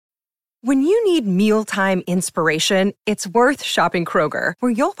When you need mealtime inspiration, it's worth shopping Kroger,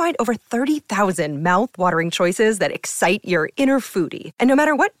 where you'll find over 30,000 mouth-watering choices that excite your inner foodie. And no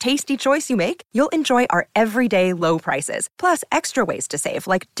matter what tasty choice you make, you'll enjoy our everyday low prices, plus extra ways to save,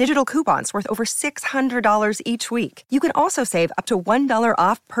 like digital coupons worth over $600 each week. You can also save up to $1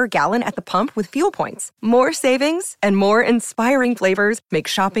 off per gallon at the pump with fuel points. More savings and more inspiring flavors make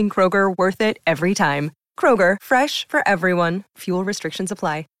shopping Kroger worth it every time. Kroger, fresh for everyone. Fuel restrictions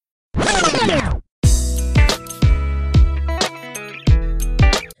apply.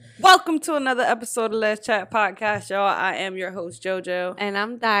 Welcome to another episode of Let's Chat Podcast, y'all. I am your host, JoJo. And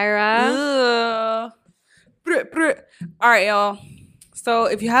I'm Daira. All right, y'all. So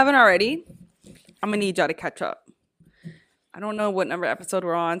if you haven't already, I'm going to need y'all to catch up. I don't know what number episode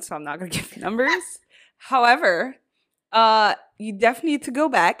we're on, so I'm not going to give you numbers. However, you definitely need to go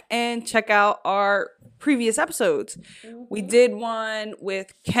back and check out our previous episodes. We did one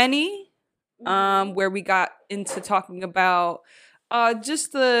with Kenny, where we got into talking about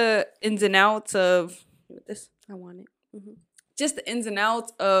just the ins and outs of this. I want it. Just the ins and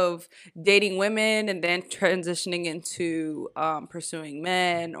outs of dating women and then transitioning into pursuing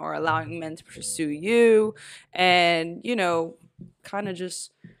men or allowing men to pursue you, and kind of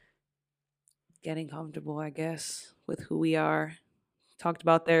just getting comfortable, I guess, with who we are. Talked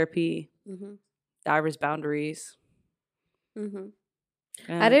about therapy, Daira's boundaries.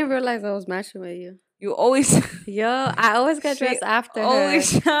 I didn't realize I was matching with you. You always, I always get dressed after her. I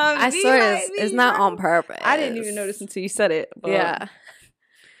swear it's not on purpose. I didn't even notice until you said it. But yeah.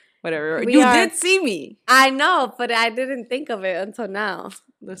 Whatever. You did see me. I know, but I didn't think of it until now.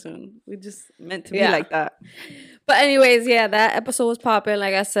 Listen, we just meant to be like that. But anyways, that episode was popping.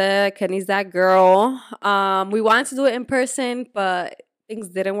 Like I said, Kenny's that girl. We wanted to do it in person, but things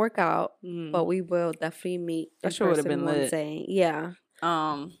didn't work out. But we will definitely meet in person would have been lit. Day. Yeah.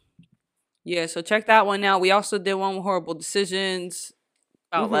 Yeah, so check that one out. We also did one with Horrible Decisions.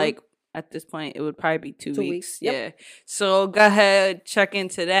 About at this point, it would probably be 2 weeks. Yep. Yeah. So go ahead, check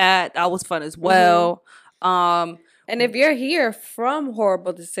into that. That was fun as well. And if you're here from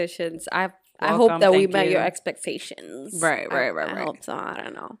Horrible Decisions, I hope that we met your expectations. Right. I hope so. I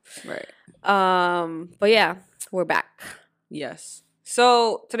don't know. Right. But yeah, we're back. Yes.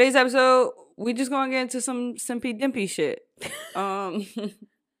 So today's episode, we just gonna get into some simpy dimpy shit.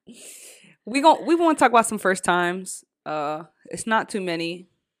 We want to talk about some first times. It's not too many,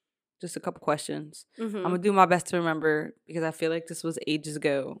 just a couple questions. I'm gonna do my best to remember because I feel like this was ages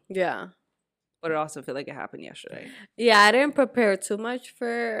ago. Yeah, but it also feel like it happened yesterday. Yeah, I didn't prepare too much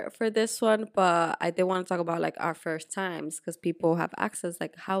for this one, but I did want to talk about like our first times because people have asked us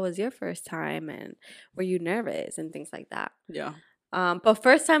like, how was your first time and were you nervous and things like that. Yeah. But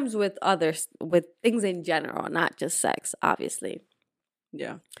first times with others, with things in general, not just sex, obviously.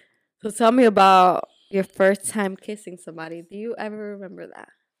 Yeah. So tell me about your first time kissing somebody. Do you ever remember that?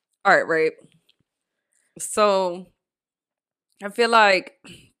 All right. So I feel like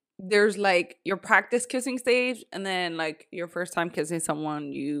there's like your practice kissing stage and then like your first time kissing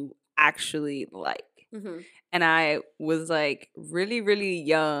someone you actually like. And I was like really, really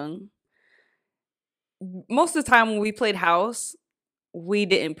young. Most of the time when we played house, we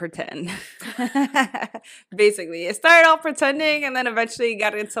didn't pretend. Basically, it started off pretending and then eventually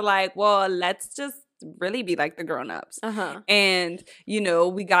got into like, well, let's just really be like the grown-ups. And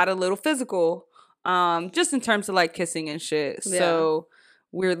we got a little physical, just in terms of like kissing and shit. Yeah. So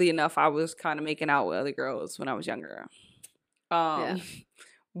weirdly enough, I was kind of making out with other girls when I was younger.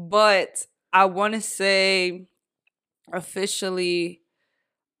 But I want to say officially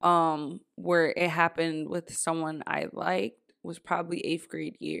where it happened with someone I liked was probably 8th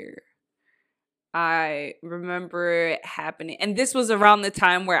grade year. I remember it happening. And this was around the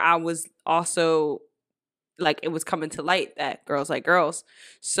time where I was also, like, it was coming to light that girls like girls.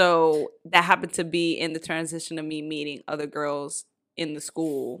 So that happened to be in the transition of me meeting other girls in the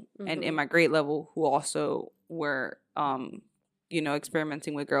school and in my grade level who also were,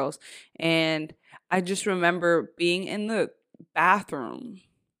 experimenting with girls. And I just remember being in the bathroom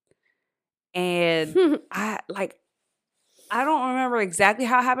and I don't remember exactly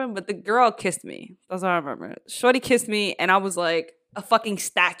how it happened, but the girl kissed me. That's all I remember. Shorty kissed me, and I was like a fucking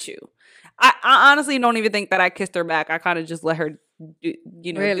statue. I honestly don't even think that I kissed her back. I kind of just let her, do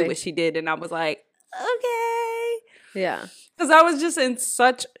what she did, and I was like, okay. Yeah. Because I was just in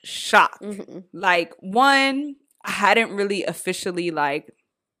such shock. Like, one, I hadn't really officially, I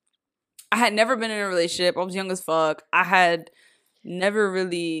had never been in a relationship. I was young as fuck. I had never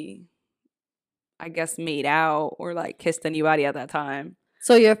really, I guess, made out or kissed anybody at that time.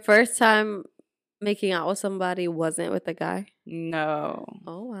 So your first time making out with somebody wasn't with a guy? No.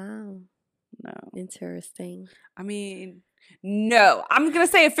 Oh, wow. Interesting. I mean, no. I'm going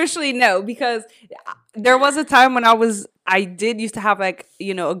to say officially no, because there was a time when I did used to have like,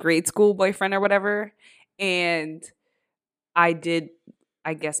 you know, a grade school boyfriend or whatever. And I did,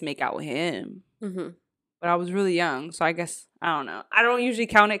 I guess, make out with him. Mm-hmm. But I was really young. So I guess, I don't know. I don't usually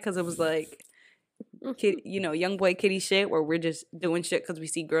count it because it was like, kid, you know, young boy kitty shit where we're just doing shit because we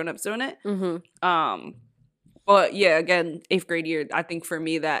see grown-ups doing it. Mm-hmm. But yeah, again, 8th grade year, I think for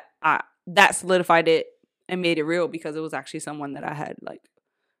me that solidified it and made it real because it was actually someone that I had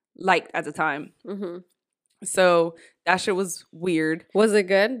liked at the time. Mm-hmm. So that shit was weird. Was it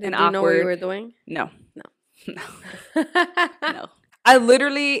good? Did you know what you were doing? No. No. I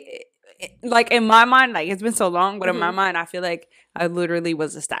literally, like, in my mind, like, it's been so long, but in my mind, I feel like I literally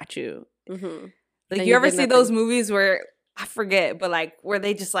was a statue. Mm-hmm. Like, and you ever see those movies where, I forget, but like, where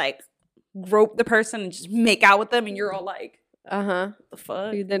they just like grope the person and just make out with them and you're all like, what the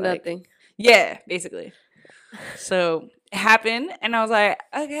fuck? You did nothing. Yeah, basically. So it happened and I was like,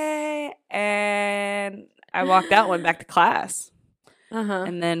 okay. And I walked out, went back to class.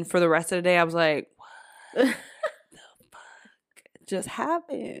 And then for the rest of the day, I was like, what the fuck just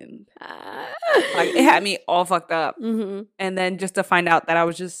happened? Like, it had me all fucked up. Mm-hmm. And then just to find out that I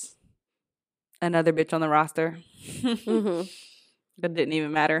was just another bitch on the roster. Mm-hmm. That didn't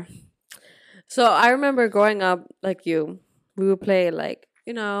even matter. So I remember growing up, like you, we would play like,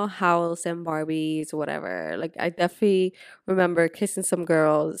 you know, House and Barbies or whatever. Like, I definitely remember kissing some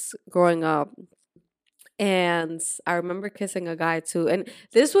girls growing up. And I remember kissing a guy too. And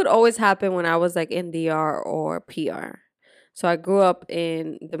this would always happen when I was like in DR or PR. So I grew up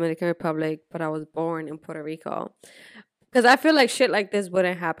in Dominican Republic, but I was born in Puerto Rico. Because I feel like shit like this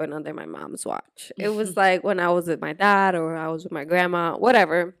wouldn't happen under my mom's watch. It was like when I was with my dad or I was with my grandma,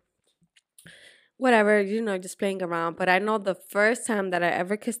 whatever, you know, just playing around. But I know the first time that I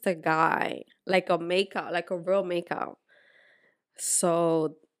ever kissed a guy, like a makeout, like a real makeout.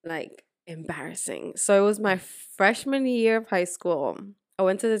 So, like, embarrassing. So it was my freshman year of high school. I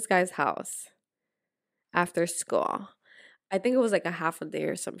went to this guy's house after school. I think it was like a half a day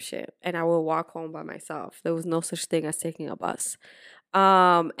or some shit. And I would walk home by myself. There was no such thing as taking a bus.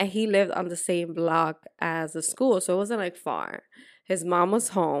 And he lived on the same block as the school. So it wasn't like far. His mom was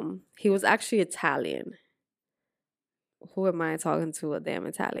home. He was actually Italian. Who am I talking to? A damn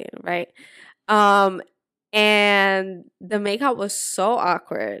Italian, right? And the makeup was so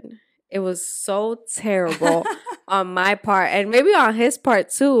awkward. It was so terrible on my part. And maybe on his part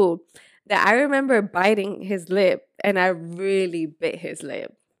too. That I remember biting his lip. And I really bit his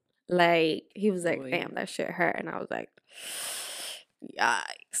lip. Like, he was like, damn, that shit hurt. And I was like,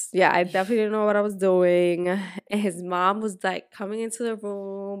 yikes. Yeah, I definitely didn't know what I was doing. And his mom was like coming into the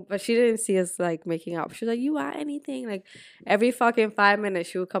room, but she didn't see us like making up. She was like, you want anything? Like, every fucking 5 minutes,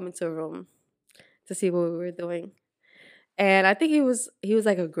 she would come into the room to see what we were doing. And I think he was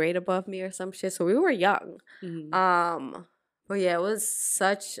like a grade above me or some shit. So we were young. Mm-hmm. But yeah, it was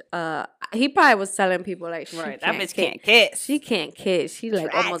such he probably was telling people like, right, that bitch can't kiss. She can't kiss. She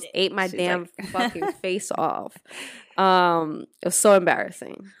like almost ate my damn fucking face off. It was so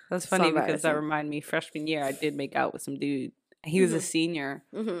embarrassing. That's funny because that reminded me, freshman year, I did make out with some dude. He was a senior.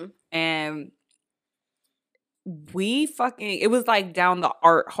 Mm-hmm. And it was like down the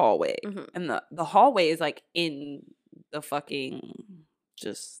art hallway. Mm-hmm. And the hallway is like in the fucking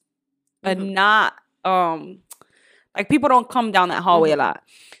just not like, people don't come down that hallway a lot.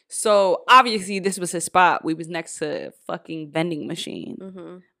 So, obviously, this was his spot. We was next to a fucking vending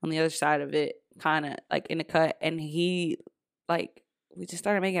machine on the other side of it, kind of, like, in the cut. And he, like, we just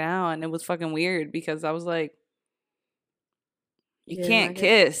started making out, and it was fucking weird because I was like, you can't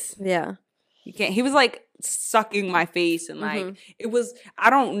kiss. Yeah. You can't. He was, like, sucking my face, and, like, it was, I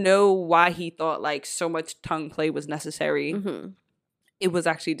don't know why he thought, like, so much tongue play was necessary. It was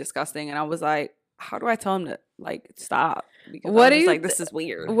actually disgusting, and I was like, how do I tell him to, like, stop? Because I was like, this is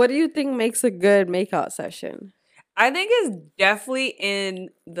weird. What do you think makes a good makeout session? I think it's definitely in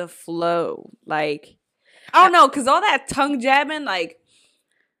the flow. Like, I don't know, because all that tongue jabbing, like.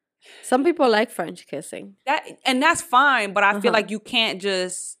 Some people like French kissing. And that's fine, but I feel like you can't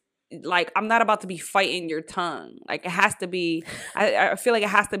just, like, I'm not about to be fighting your tongue. Like, it has to be, I feel like it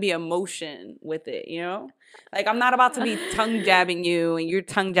has to be emotion with it, you know? Like, I'm not about to be tongue jabbing you and you're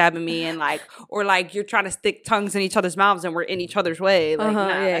tongue jabbing me and like, or like you're trying to stick tongues in each other's mouths and we're in each other's way. Like,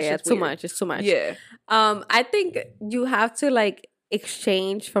 it's too much. It's too much. Yeah. I think you have to like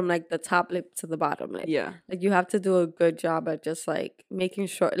exchange from like the top lip to the bottom lip. Yeah. Like, you have to do a good job at just like making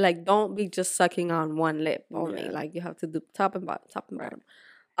sure, like, don't be just sucking on one lip only. Yeah. Like, you have to do top and bottom.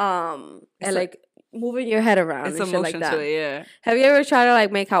 And like moving your head around. It's and emotion shit like that. to it, yeah. Have you ever tried to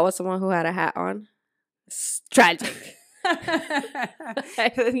like make out with someone who had a hat on? tragic.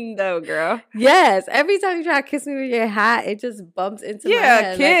 No, girl. Yes, every time you try to kiss me with your hat, it just bumps into my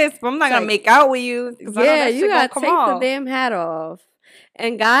head. Kiss. But I'm not gonna make out with you. Yeah, you gotta take the damn hat off.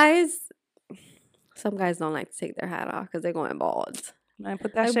 And guys, some guys don't like to take their hat off because they're going bald. Man,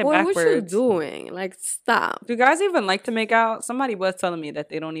 put that Like, shit boy, backwards. what you doing? Like, stop. Do guys even like to make out? Somebody was telling me that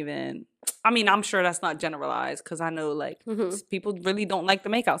they don't even. I mean, I'm sure that's not generalized because I know like people really don't like the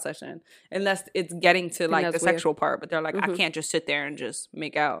makeout session unless it's getting to like the sexual part. But they're like, I can't just sit there and just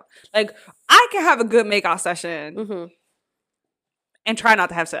make out. Like, I can have a good makeout session and try not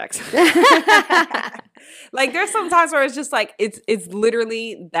to have sex. Like, there's some times where it's just like it's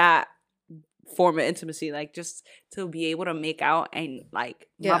literally that form of intimacy, like just to be able to make out and like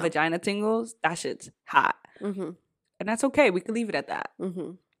my vagina tingles, that shit's hot. And that's okay, we can leave it at that.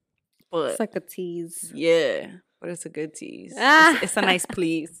 But it's like a tease. Yeah, but it's a good tease. It's a nice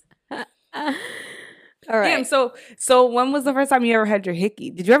please. All right. Damn, so when was the first time you ever had your hickey?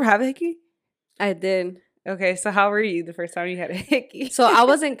 Did you ever have a hickey? I did. Okay, so how were you the first time you had a hickey? So I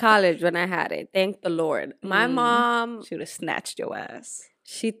was in college when I had it. Thank the Lord. My mom, she would have snatched your ass.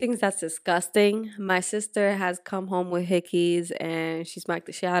 She thinks that's disgusting. My sister has come home with hickeys and she smacked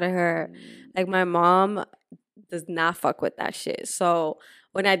the shit out of her. Like, my mom does not fuck with that shit. So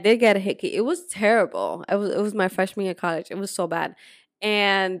when I did get a hickey, it was terrible. It was my freshman year of college. It was so bad.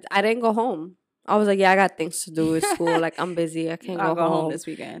 And I didn't go home. I was like, yeah, I got things to do at school. Like, I'm busy. I can't I'll go home this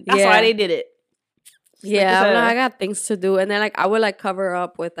weekend. That's why they did it. Yeah, I'm like, I got things to do. And then like I would like cover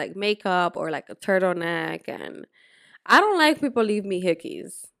up with like makeup or like a turtleneck. And I don't like people leave me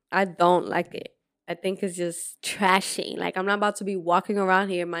hickeys. I don't like it. I think it's just trashy. Like, I'm not about to be walking around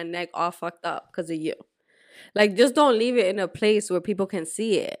here, my neck all fucked up because of you. Like, just don't leave it in a place where people can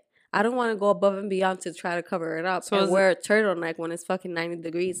see it. I don't want to go above and beyond to try to cover it up and wear a turtleneck when it's fucking 90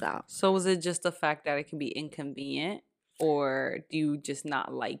 degrees out. So was it just the fact that it can be inconvenient, or do you just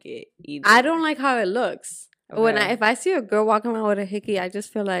not like it either? I don't like how it looks. Okay. If I see a girl walking around with a hickey, I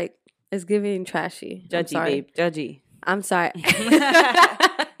just feel like it's giving trashy. Judgy, babe. Judgy. I'm sorry.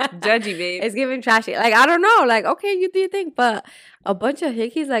 Judgy, babe. It's giving trashy. Like, I don't know. Like, okay, you do your thing, but a bunch of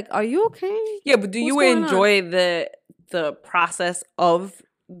hickeys, like, are you okay? Yeah, but do you enjoy the process of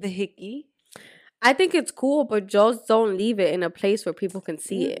the hickey? I think it's cool, but just don't leave it in a place where people can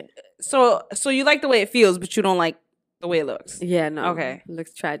see it. So you like the way it feels, but you don't like the way it looks. Yeah, no. Okay. It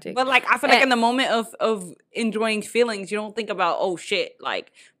looks tragic. But like, I feel like in the moment of enjoying feelings, you don't think about, oh shit,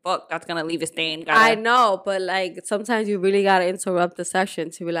 like, fuck, that's gonna leave a stain. I know, but like sometimes you really gotta interrupt the session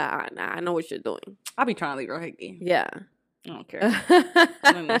to be like, nah, I know what you're doing. I'll be trying to leave her hickey. Yeah. I don't care.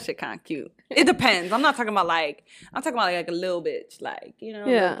 I think that shit kind of cute. It depends. I'm talking about like a little bitch, like, you know,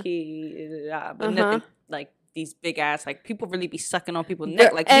 low key, but nothing like these big ass, like, people really be sucking on people's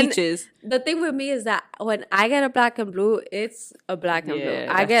neck like leeches. The thing with me is that when I get a black and blue, it's a black and blue.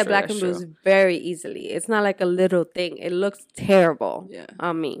 I get black and blues very easily. It's not like a little thing. It looks terrible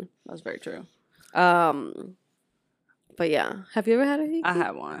on me. That's very true. But yeah, have you ever had a hickey? I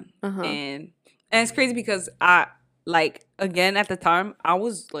had one, and it's crazy because I like, again, at the time I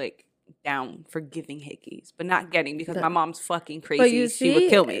was like down for giving hickeys, but not getting, because my mom's fucking crazy. But you see, she would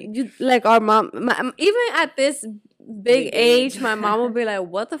kill me. Like our mom, even at this big age, my mom would be like,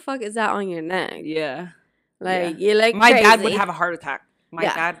 "What the fuck is that on your neck?" Yeah, like you're like my crazy. dad would have a heart attack. My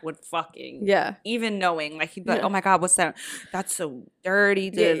dad would fucking even knowing, like, he'd be like, "Oh my god, what's that? That's so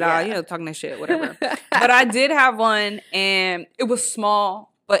dirty." You know, talking that shit, whatever. But I did have one, and it was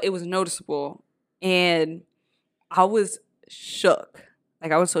small, but it was noticeable, and I was shook.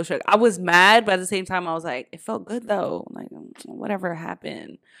 Like, I was so shook. I was mad, but at the same time, I was like, it felt good though. Like, whatever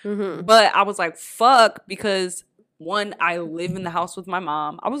happened. But I was like, fuck, because one, I live in the house with my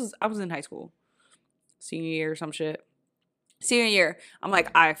mom. I was in high school, senior year or some shit. Senior year, I'm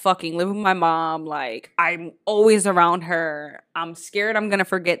like, I fucking live with my mom. Like, I'm always around her. I'm scared I'm gonna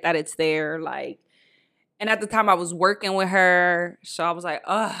forget that it's there. Like, and at the time I was working with her, so I was like,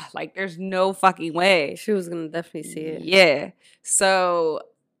 ugh, like, there's no fucking way. She was gonna definitely see it. Yeah. So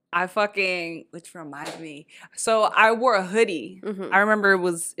I fucking, which reminds me, so I wore a hoodie. I remember it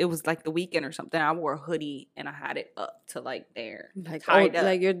was like the weekend or something. I wore a hoodie and I had it up to like there, like tied up.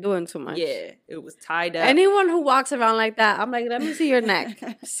 Like, you're doing too much. Yeah, it was tied up. Anyone who walks around like that, I'm like, let me see your neck.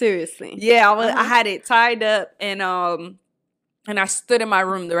 Seriously. Yeah, I had it tied up, and I stood in my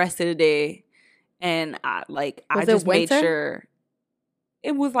room the rest of the day, and I just made sure.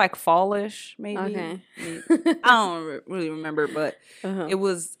 It was like fallish, maybe. Okay. I don't really remember, but it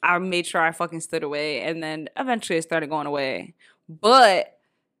was, I made sure I fucking stood away, and then eventually it started going away. But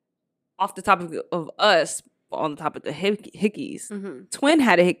off the topic of us, on the topic of the hickeys, Twin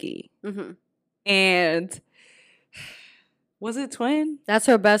had a hickey. And Was it twin? That's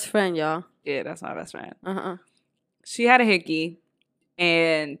her best friend, y'all. Yeah, that's my best friend. Uh-huh. She had a hickey,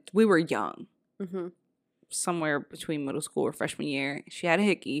 and we were young. Mm-hmm. Somewhere between middle school or freshman year. She had a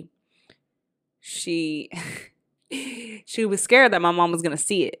hickey. She was scared that my mom was going to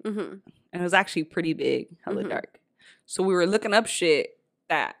see it. Mm-hmm. And it was actually pretty big, hella Mhm. dark. So we were looking up shit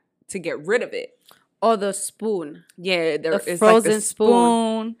to get rid of it. Oh, the spoon. Yeah, there The is frozen like the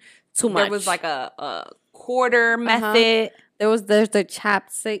spoon. Too much. There was like a quarter method There's the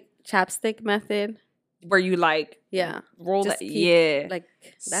chapstick method. where you like Yeah. roll Just that. keep, Yeah. Like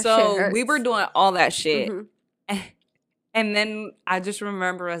that shit So hurts. we were doing all that shit. Mhm. And then I just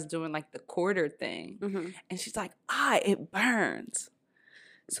remember us doing like the quarter thing. Mhm. And she's like, it burns.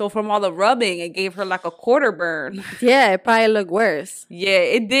 So from all the rubbing, it gave her like a quarter burn. Yeah, it probably looked worse. Yeah,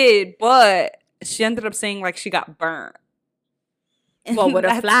 it did. But she ended up saying like she got burnt. What, with a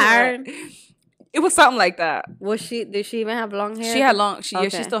That's flat what- iron? It was something like that. Did she even have long hair? She had long. She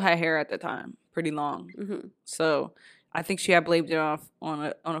Okay. still had hair at the time, pretty long. Mm-hmm. So I think she had blamed it off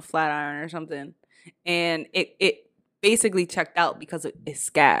on a flat iron or something, and it basically checked out because it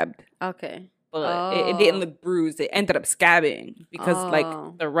scabbed, Okay. but it didn't look bruised. It ended up scabbing because Oh.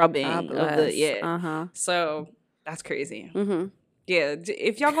 like the rubbing of the Uh-huh. So that's crazy. Mm-hmm. Yeah,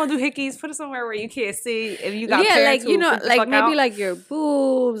 if y'all gonna do hickeys, put it somewhere where you can't see. If you got Yeah, parents like, you who know, freak the like fuck maybe out, like your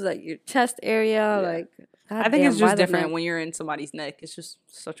boobs, like your chest area, like. I think it's goddamn, why just the different neck? when you're in somebody's neck. It's just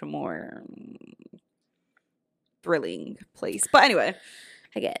such a more thrilling place. But anyway,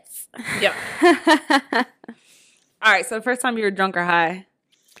 I guess. yeah. All right. So the first time you were drunk or high,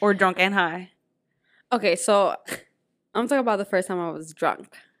 or drunk and high. Okay, so I'm talking about the first time I was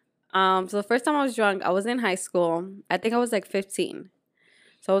drunk. So the first time I was drunk, I was in high school. I think I was like 15.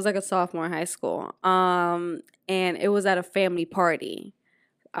 So I was like a sophomore in high school. And it was at a family party.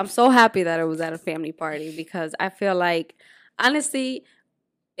 I'm so happy that it was at a family party because I feel like, honestly,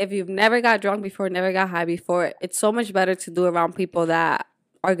 if you've never got drunk before, never got high before, it's so much better to do around people that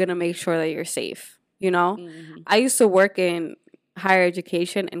are going to make sure that you're safe, you know? I used to work in higher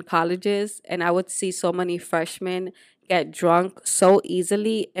education in colleges, and I would see so many freshmen get drunk so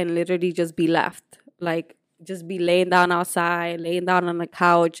easily and literally just be left. Like, just be laying down outside, laying down on the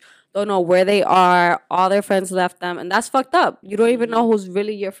couch, don't know where they are. All their friends left them, and that's fucked up. You don't even know who's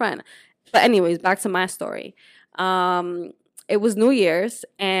really your friend. But anyways, back to my story. It was New Year's,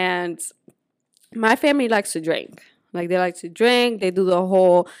 and my family likes to drink. Like, they like to drink. They do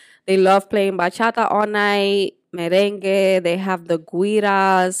they love playing bachata all night, merengue. They have the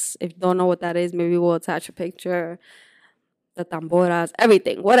guiras. If you don't know what that is, maybe we'll attach a picture. The tamboras,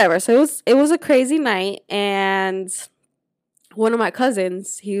 everything, whatever. So it was a crazy night, and one of my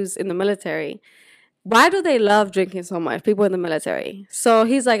cousins, he was in the military. Why do they love drinking so much? People in the military. So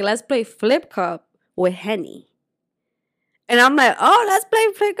he's like, let's play flip cup with Henny. And I'm like, oh, let's play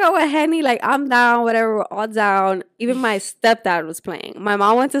flip cup with Henny. Like, I'm down, whatever, we're all down. Even my stepdad was playing. My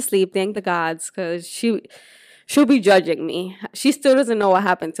mom went to sleep, thank the gods, because she'll be judging me. She still doesn't know what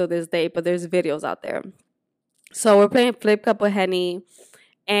happened till this day, but there's videos out there. So we're playing flip cup with Henny,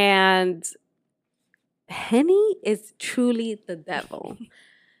 and Henny is truly the devil.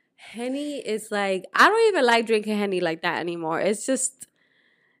 Henny is like, I don't even like drinking Henny like that anymore. It's just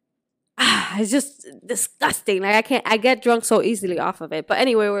disgusting. Like, I get drunk so easily off of it. But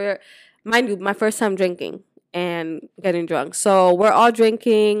anyway, mind you, my first time drinking and getting drunk. So we're all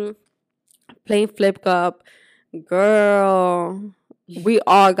drinking, playing flip cup. Girl, we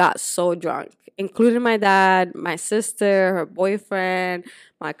all got so drunk, including my dad, my sister, her boyfriend,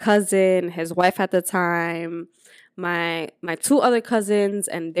 my cousin, his wife at the time, my two other cousins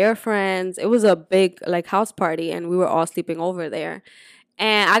and their friends. It was a big like house party, and we were all sleeping over there.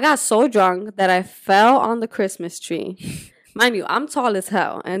 And I got so drunk that I fell on the Christmas tree. Mind you, I'm tall as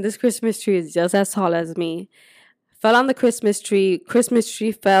hell, and this Christmas tree is just as tall as me. Fell on the Christmas tree. Christmas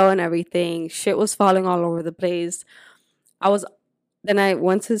tree fell and everything. Shit was falling all over the place. Then I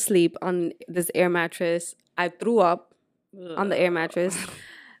went to sleep on this air mattress. I threw up on the air mattress.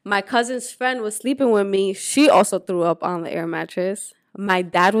 My cousin's friend was sleeping with me. She also threw up on the air mattress. My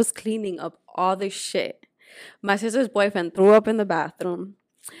dad was cleaning up all the shit. My sister's boyfriend threw up in the bathroom.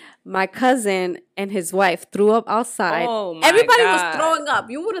 My cousin and his wife threw up outside. Oh my Everybody God. was throwing up.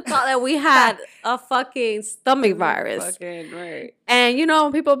 You would have thought that we had a fucking stomach virus. Fucking right. And you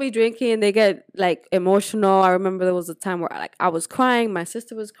know, people be drinking, they get like emotional. I remember there was a time where like I was crying, my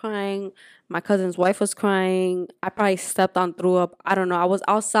sister was crying, my cousin's wife was crying. I probably stepped on, threw up. I don't know. I was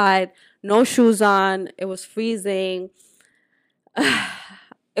outside, no shoes on. It was freezing.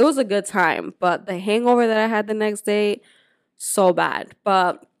 It was a good time, but the hangover that I had the next day, so bad.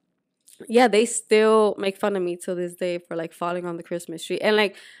 But yeah, they still make fun of me till this day for like falling on the Christmas tree. And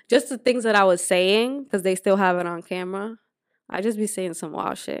like just the things that I was saying, because they still have it on camera. I just be saying some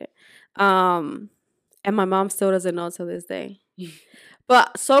wild shit. And my mom still doesn't know till this day.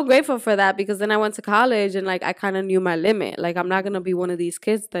 But so grateful for that, because then I went to college and like I kind of knew my limit. Like I'm not gonna be one of these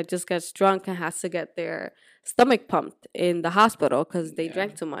kids that just gets drunk and has to get their stomach pumped in the hospital because they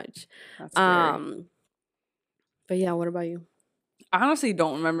drank too much. That's scary. But yeah, what about you? I honestly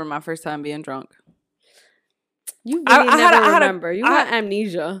don't remember my first time being drunk. You really I never had remember. You got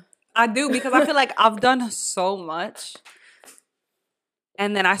amnesia. I do, because I feel like I've done so much.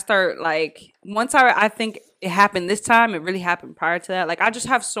 And then I start like, once I think it happened this time, it really happened prior to that. Like I just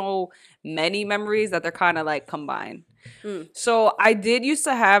have so many memories that they're kind of like combined. So I did used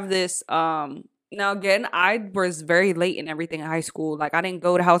to have this, now again, I was very late in everything in high school. Like I didn't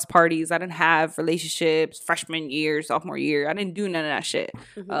go to house parties. I didn't have relationships freshman year, sophomore year. I didn't do none of that shit.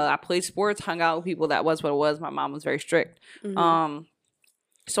 I played sports, hung out with people. That was what it was. My mom was very strict.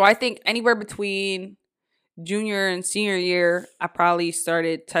 So I think anywhere between junior and senior year, I probably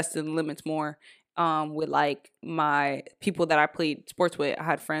started testing the limits more with like my people that I played sports with. I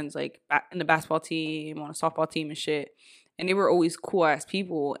had friends like in the basketball team, on a softball team and shit. And they were always cool ass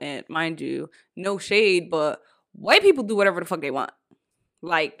people. And mind you, no shade, but white people do whatever the fuck they want.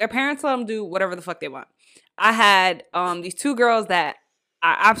 Like their parents let them do whatever the fuck they want. I had these two girls that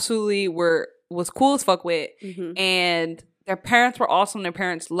I absolutely was cool as fuck with. And their parents were awesome. Their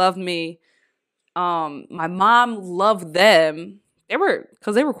parents loved me. My mom loved them.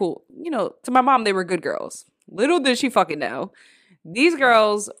 Because they were cool. You know, to my mom, they were good girls. Little did she fucking know. These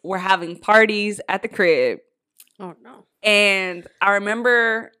girls were having parties at the crib. Oh, no. And I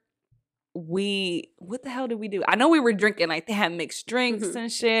remember what the hell did we do? I know we were drinking. Like, they had mixed drinks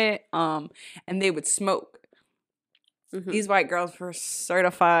and shit. And they would smoke. These white girls were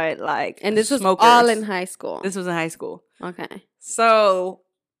certified, like, and this smokers. Was all in high school? This was in high school. Okay. So,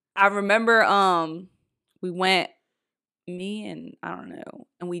 I remember we went, me and I don't know,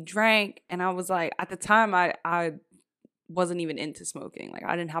 and we drank, and I was like, at the time I wasn't even into smoking. Like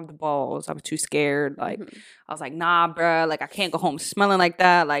I didn't have the balls. I was too scared. Like I was like, nah, bruh, like I can't go home smelling like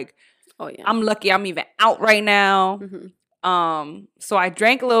that. Like, oh yeah, I'm lucky I'm even out right now. So I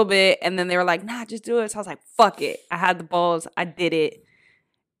drank a little bit, and then they were like, nah, just do it. So I was like, fuck it. I had the balls. I did it.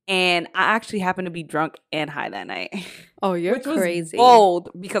 And I actually happened to be drunk and high that night. Oh, you're which crazy. Was bold,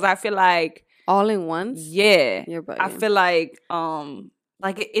 because I feel like all in once. Yeah, you're bugging. I feel like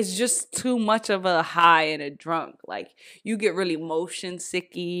it's just too much of a high and a drunk. Like you get really motion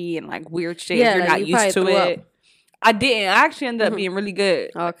sicky and like weird shit. Yeah, you're not used to it. Up. I didn't. I actually ended up being really good.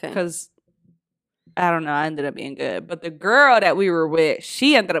 Okay, because I don't know. I ended up being good, but the girl that we were with,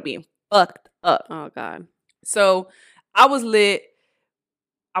 she ended up being fucked up. Oh God. So I was lit.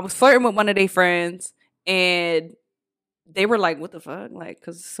 I was flirting with one of their friends, and they were like, what the fuck? Like,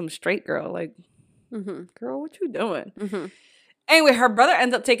 because some straight girl, like, girl, what you doing? Anyway, her brother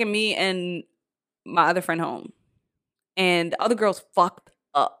ends up taking me and my other friend home. And the other girl's fucked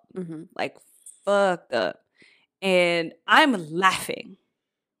up. Like, fucked up. And I'm laughing.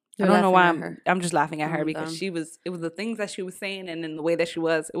 I don't know why I'm just laughing at her, because it was the things that she was saying, and then the way that she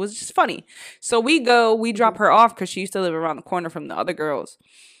was, it was just funny. So we drop her off, because she used to live around the corner from the other girls.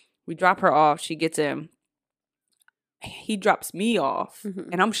 We drop her off. She gets in. He drops me off,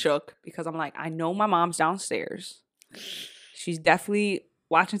 and I'm shook, because I'm like, I know my mom's downstairs. She's definitely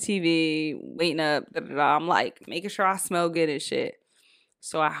watching TV, waiting up. I'm like making sure I smell good and shit.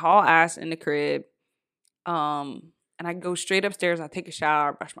 So I haul ass in the crib, and I go straight upstairs. I take a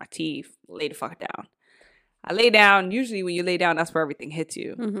shower, brush my teeth, lay the fuck down. I lay down. Usually when you lay down, that's where everything hits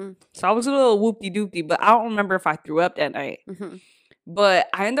you. So I was a little whoopty-doopty, but I don't remember if I threw up that night. But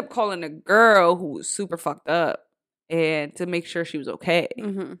I ended up calling a girl who was super fucked up, and to make sure she was okay.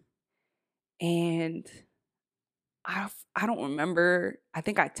 And I don't remember. I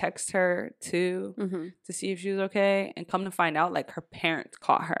think I texted her too to see if she was okay. And come to find out, like, her parents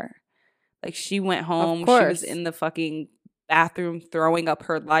caught her. Like, she went home. She was in the fucking bathroom throwing up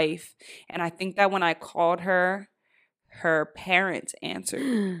her life. And I think that when I called her, her parents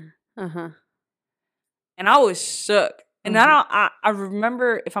answered. And I was shook. And I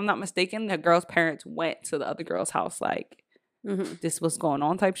remember, if I'm not mistaken, the girl's parents went to the other girl's house, like, this was going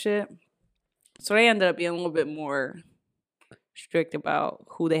on type shit. So they ended up being a little bit more strict about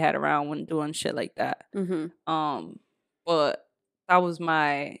who they had around when doing shit like that. But that was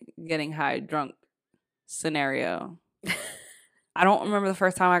my getting high drunk scenario. I don't remember the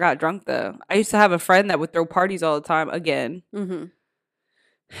first time I got drunk, though. I used to have a friend that would throw parties all the time again.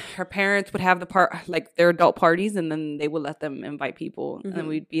 her parents would have their adult parties, and then they would let them invite people, and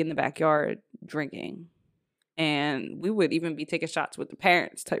we'd be in the backyard drinking, and we would even be taking shots with the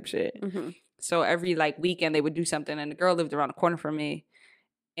parents type shit. So every like weekend they would do something, and the girl lived around the corner from me,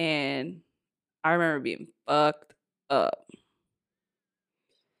 and I remember being fucked up.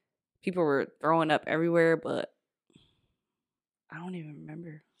 People were throwing up everywhere, but I don't even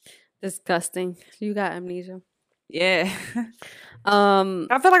remember. Disgusting. You got amnesia. Yeah. I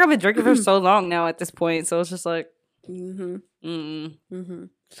feel like I've been drinking for so long now at this point, so it's just like So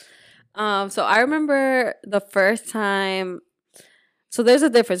I remember the first time. So there's a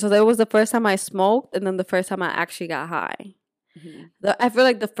difference. So there was the first time I smoked, and then the first time I actually got high. I feel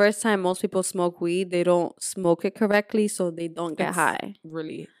like the first time most people smoke weed, they don't smoke it correctly, so they don't get high.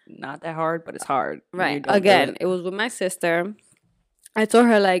 Really not that hard, but it's hard. Right. Again, it was with my sister. I told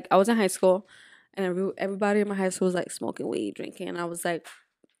her, like, I was in high school, and everybody in my high school was, like, smoking weed, drinking. And I was like,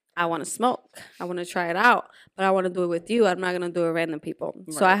 I want to smoke. I want to try it out, but I want to do it with you. I'm not going to do it with random people.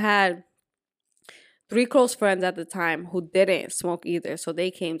 Right. So I had 3 close friends at the time who didn't smoke either, so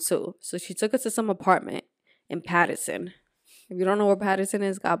they came too. So she took us to some apartment in Patterson. If you don't know where Patterson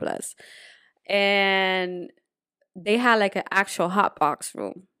is, God bless. And they had like an actual hot box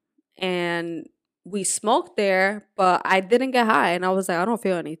room. And we smoked there, but I didn't get high. And I was like, I don't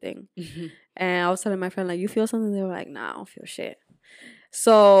feel anything. And I was telling my friend, like, you feel something? They were like, nah, I don't feel shit.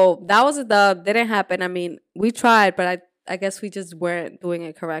 So that was a dub. Didn't happen. I mean, we tried, but I guess we just weren't doing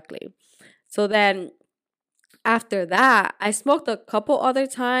it correctly. So then after that, I smoked a couple other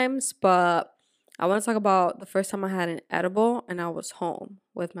times, but I want to talk about the first time I had an edible and I was home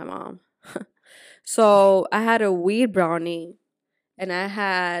with my mom. So I had a weed brownie and I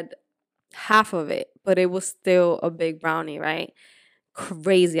had half of it, but it was still a big brownie, right?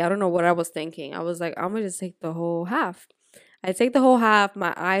 Crazy. I don't know what I was thinking. I was like, I'm going to just take the whole half. I take the whole half.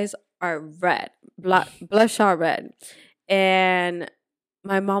 My eyes are red, bloodshot red. And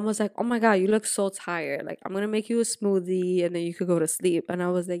my mom was like, oh my God, you look so tired. Like, I'm going to make you a smoothie and then you could go to sleep. And I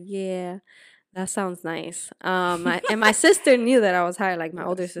was like, yeah, that sounds nice. And my sister knew that I was high, like my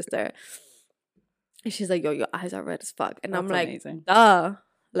older sister. And she's like, yo, your eyes are red as fuck. And I'm like, amazing. Duh.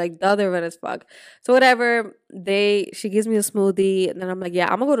 Like, duh, they're red as fuck. So whatever, she gives me a smoothie. And then I'm like,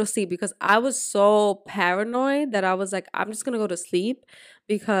 yeah, I'm going to go to sleep. Because I was so paranoid that I was like, I'm just going to go to sleep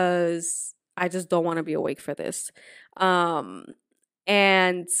because I just don't want to be awake for this.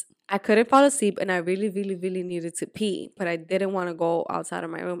 And I couldn't fall asleep, and I really, really, really needed to pee, but I didn't want to go outside of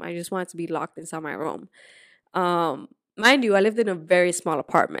my room. I just wanted to be locked inside my room. Mind you, I lived in a very small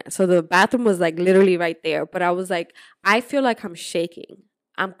apartment, so the bathroom was like literally right there. But I was like, I feel like I'm shaking.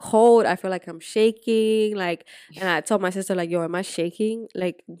 I'm cold. I feel like I'm shaking. Like, and I told my sister, like, yo, am I shaking?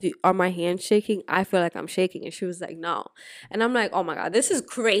 Like, are my hands shaking? I feel like I'm shaking. And she was like, no. And I'm like, oh my God, this is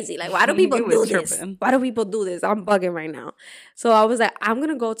crazy. Like, why do people do this? Why do people do this? I'm bugging right now. So I was like, I'm going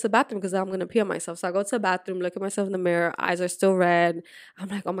to go to the bathroom because I'm going to pee on myself. So I go to the bathroom, look at myself in the mirror. Eyes are still red. I'm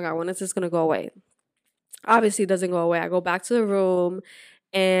like, oh my God, when is this going to go away? Obviously, it doesn't go away. I go back to the room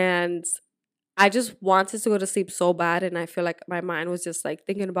and I just wanted to go to sleep so bad, and I feel like my mind was just like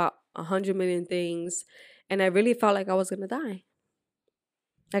thinking about 100 million things, and I really felt like I was gonna die.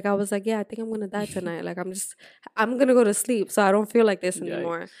 Like, I was like, yeah, I think I'm gonna die tonight. Like, I'm gonna go to sleep so I don't feel like this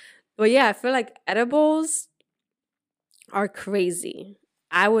anymore. But yeah, I feel like edibles are crazy.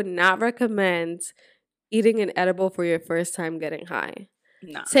 I would not recommend eating an edible for your first time getting high.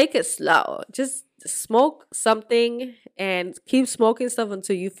 No. Take it slow. Just smoke something and keep smoking stuff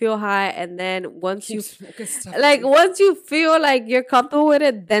until you feel high, and then once you feel like you're comfortable with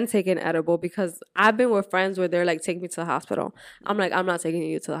it, then take an edible. Because I've been with friends where they're like, take me to the hospital. I'm like, I'm not taking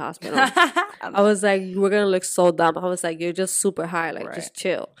you to the hospital. I was like, we're gonna look so dumb. I was like, you're just super high, like, just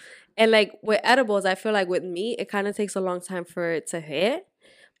chill. And like with edibles, I feel like with me, it kind of takes a long time for it to hit.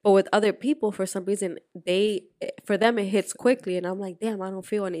 But with other people, for some reason, for them, it hits quickly. And I'm like, damn, I don't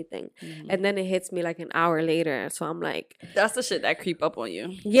feel anything. Mm-hmm. And then it hits me like an hour later. So I'm like... That's the shit that creep up on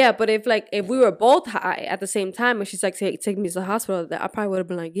you. Yeah, but if we were both high at the same time and she's like, take me to the hospital, I probably would have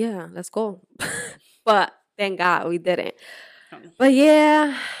been like, yeah, let's go. But thank God we didn't. But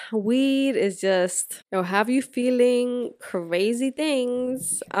yeah, weed is just... have you feeling crazy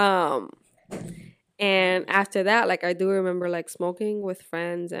things. And after that, like, I do remember, like, smoking with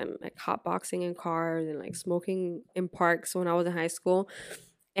friends and, like, hotboxing in cars and, like, smoking in parks when I was in high school.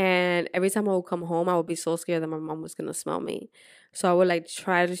 And every time I would come home, I would be so scared that my mom was going to smell me. So I would, like,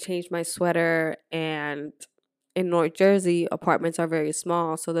 try to change my sweater. And in North Jersey, apartments are very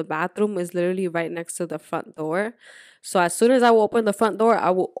small. So the bathroom is literally right next to the front door. So as soon as I would open the front door,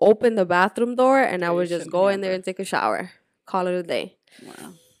 I would open the bathroom door and I would just go in there and take a shower. Call it a day.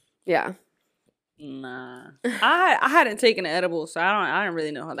 Wow. Yeah. Nah. I hadn't taken an edible, so I don't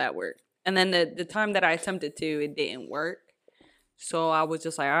really know how that worked. And then the time that I attempted to, it didn't work. So I was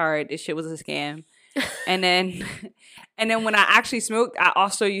just like, all right, this shit was a scam. And then when I actually smoked, I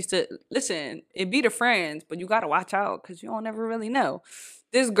also used to listen, it be the friends, but you gotta watch out because you don't never really know.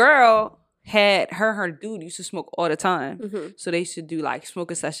 This girl had her dude used to smoke all the time. Mm-hmm. So they used to do like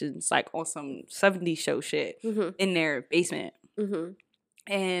smoking sessions like on some 70s show shit in their basement. Mm-hmm.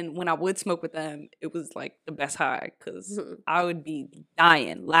 And when I would smoke with them, it was like the best high because I would be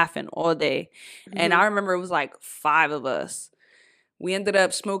dying, laughing all day. And I remember it was like 5 of us. We ended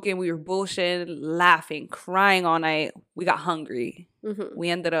up smoking. We were bullshitting, laughing, crying all night. We got hungry.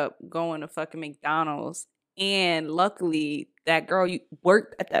 We ended up going to fucking McDonald's. And luckily, that girl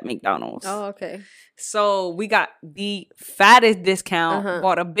worked at that McDonald's. Oh, okay. So we got the fattest discount,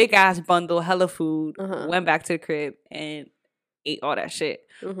 bought a big-ass bundle, hella food, went back to the crib, and ate all that shit.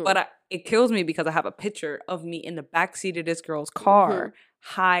 But it kills me because I have a picture of me in the backseat of this girl's car,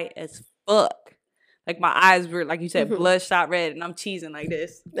 high as fuck. Like my eyes were, like you said, bloodshot red, and I'm cheesing like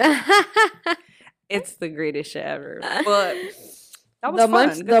this. It's the greatest shit ever. But that was fun.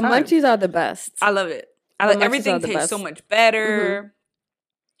 The munchies are the best. I love it. Everything tastes so much better.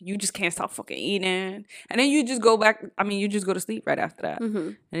 You just can't stop fucking eating. And then you just go back. I mean, you just go to sleep right after that.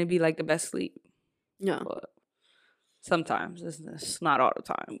 And it'd be like the best sleep. Yeah. But sometimes. It's not all the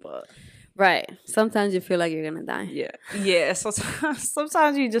time, but. Right. Sometimes you feel like you're going to die. Yeah. Yeah. So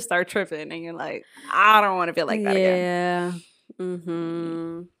sometimes you just start tripping and you're like, I don't want to feel like that again.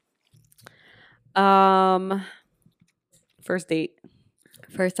 Yeah. First date.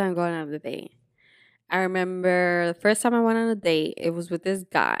 First time going on a date. I remember the first time I went on a date, it was with this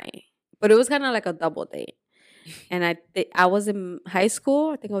guy. But it was kind of like a double date. And I was in high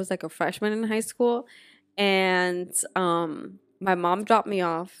school. I think I was like a freshman in high school. And my mom dropped me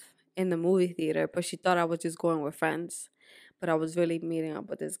off in the movie theater, but she thought I was just going with friends. But I was really meeting up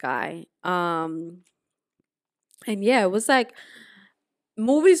with this guy. And yeah, it was like,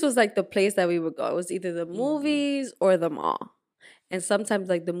 movies was like the place that we would go. It was either the movies or the mall. And sometimes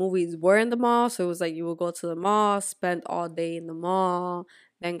like the movies were in the mall. So it was like you would go to the mall, spend all day in the mall,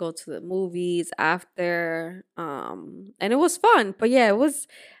 then go to the movies after. And it was fun. But yeah, it was,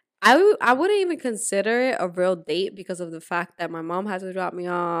 I wouldn't even consider it a real date because of the fact that my mom had to drop me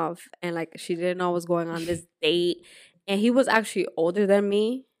off and like she didn't know what was going on this date. And he was actually older than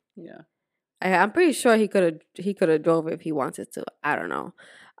me. Yeah. I'm pretty sure he could have drove if he wanted to. I don't know.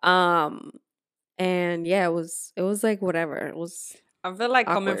 And yeah, it was like whatever. It was I feel like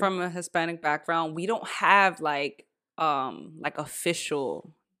awkward. Coming from a Hispanic background, we don't have like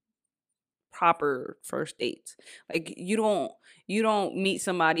official proper first dates. Like you don't meet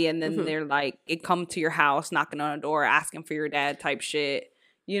somebody and then they're like it come to your house knocking on the door asking for your dad type shit,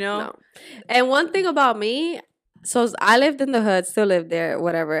 you know? No. And one thing about me, so I lived in the hood, still live there,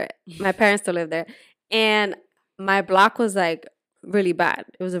 whatever. My parents still live there. And my block was like really bad.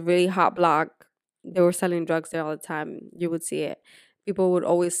 It was a really hot block. They were selling drugs there all the time. You would see it. People would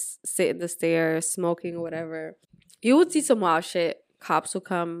always sit in the stairs, smoking or whatever. You would see some wild shit. Cops would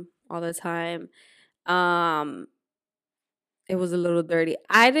come all the time. It was a little dirty.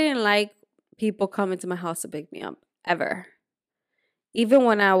 I didn't like people coming to my house to pick me up, ever. Even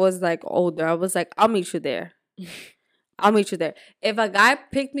when I was like older, I was like, I'll meet you there. I'll meet you there. If a guy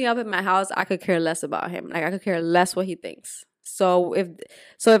picked me up at my house, I could care less about him. Like I could care less what he thinks. So if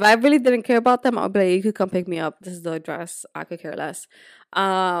I really didn't care about them, I'll be like, you could come pick me up. This is the address. I could care less.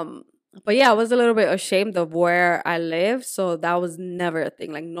 But yeah, I was a little bit ashamed of where I live. So that was never a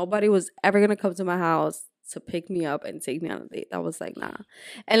thing. Like nobody was ever going to come to my house to pick me up and take me on a date. That was like, nah.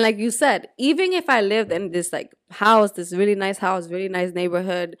 And like you said, even if I lived in this like house, this really nice house, really nice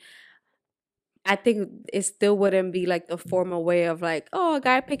neighborhood, I think it still wouldn't be like the formal way of like, oh, a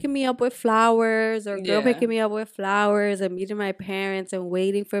guy picking me up with flowers or a girl picking me up with flowers and meeting my parents and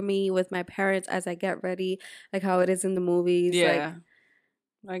waiting for me with my parents as I get ready, like how it is in the movies. Yeah.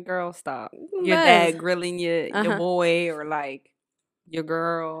 Like girl, stop. Your dad grilling your boy or like your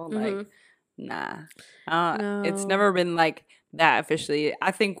girl. Like, nah. No. It's never been like that officially.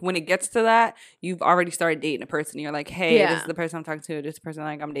 I think when it gets to that, you've already started dating a person. You're like, hey, this is the person I'm talking to. This is the person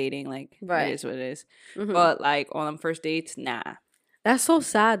like I'm dating. Like, it is what it is. But like on them first dates, nah. That's so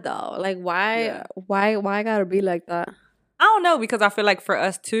sad though. Like, why gotta be like that? I don't know, because I feel like for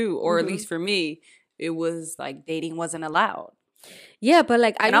us too, or at least for me, it was like dating wasn't allowed. Yeah, but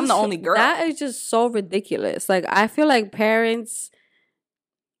like I'm the only girl. That is just so ridiculous. Like I feel like parents,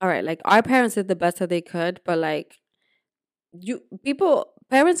 all right, like our parents did the best that they could, but like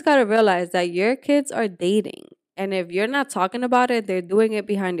parents gotta realize that your kids are dating. And if you're not talking about it, they're doing it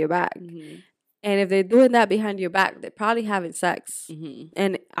behind your back. Mm-hmm. And if they're doing that behind your back, they're probably having sex. Mm-hmm.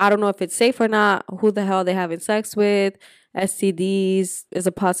 And I don't know if it's safe or not. Who the hell they having sex with? STDs is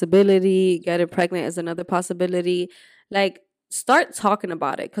a possibility. Getting pregnant is another possibility. Like, start talking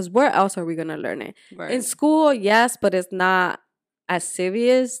about it, because where else are we going to learn it? Right. In school, yes, but it's not as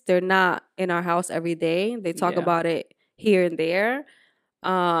serious. They're not in our house every day. They talk about it here and there.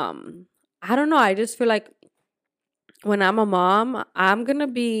 I don't know. I just feel like when I'm a mom, I'm going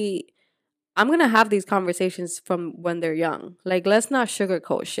to have these conversations from when they're young. Like, let's not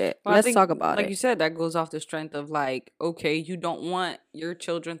sugarcoat shit. Well, let's talk about it. Like you said, that goes off the strength of, like, okay, you don't want your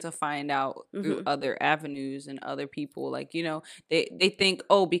children to find out through other avenues and other people. Like, you know, they think,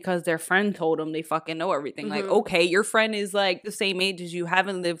 oh, because their friend told them, they fucking know everything. Like, okay, your friend is, like, the same age as you,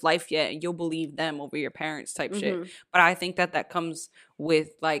 haven't lived life yet, and you'll believe them over your parents type shit. But I think that comes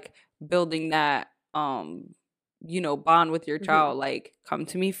with, like, building that, you know, bond with your child. Like, come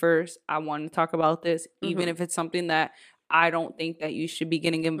to me first. I want to talk about this, even if it's something that I don't think that you should be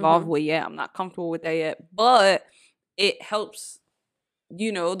getting involved with yet. I'm not comfortable with that yet. But it helps,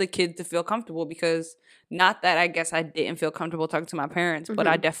 you know, the kid to feel comfortable, because not that I guess I didn't feel comfortable talking to my parents, but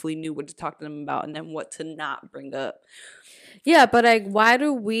I definitely knew what to talk to them about and then what to not bring up. Yeah, but like, why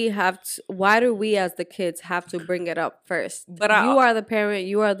do we as the kids have to bring it up first? But you are the parent,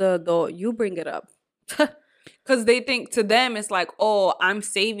 you are the adult, you bring it up. Because they think, to them, it's like, oh, I'm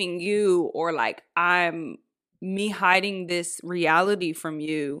saving you, or like, me hiding this reality from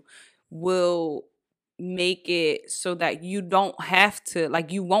you will make it so that you don't have to,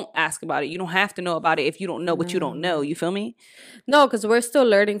 like, you won't ask about it. You don't have to know about it if you don't know what you don't know. You feel me? No, because we're still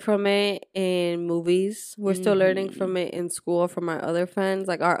learning from it in movies. We're still learning from it in school from our other friends.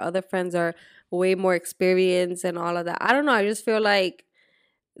 Like, our other friends are way more experienced and all of that. I don't know. I just feel like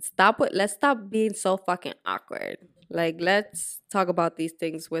let's stop being so fucking awkward. Like, let's talk about these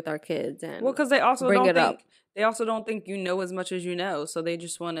things with our kids, and because they also don't think you know as much as you know, so they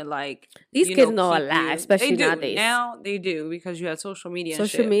just want to, like, these kids know a lot, especially nowadays. Now they do, because you have social media.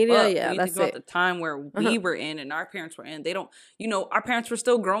 Social media, yeah, that's it. At the time where we were in and our parents were in, they don't. You know, our parents were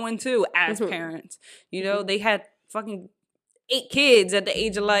still growing too as parents. You know, they had fucking 8 kids at the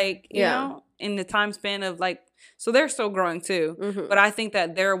age of, like, you know, in the time span of, like. So they're still growing too. But I think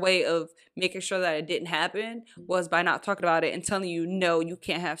that their way of making sure that it didn't happen was by not talking about it and telling you, no, you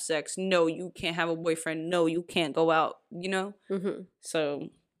can't have sex. No, you can't have a boyfriend. No, you can't go out, you know? So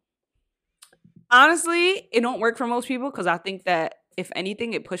honestly, it don't work for most people, because I think that if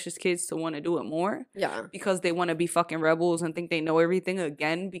anything, it pushes kids to want to do it more. Yeah. Because they want to be fucking rebels and think they know everything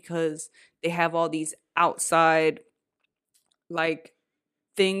again, because they have all these outside, like,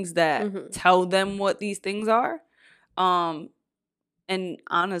 things that tell them what these things are. And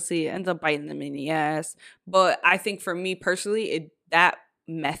honestly, it ends up biting them in the ass. But I think for me personally, that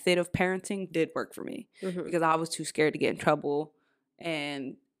method of parenting did work for me, because I was too scared to get in trouble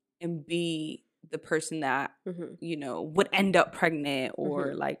and be the person that, you know, would end up pregnant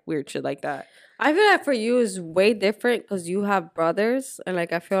or like weird shit like that. I feel like for you is way different, because you have brothers, and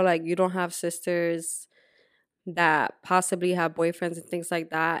like, I feel like you don't have sisters that possibly have boyfriends and things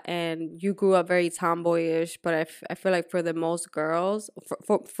like that, and you grew up very tomboyish. But I feel like for the most girls,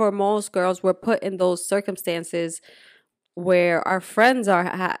 for most girls, we're put in those circumstances where our friends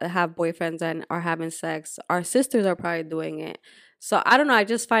have boyfriends and are having sex. Our sisters are probably doing it. So I don't know, I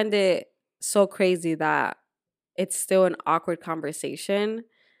just find it so crazy that it's still an awkward conversation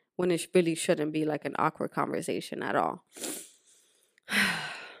when it really shouldn't be like an awkward conversation at all.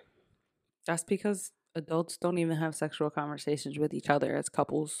 That's because adults don't even have sexual conversations with each other as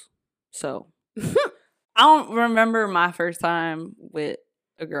couples. So I don't remember my first time with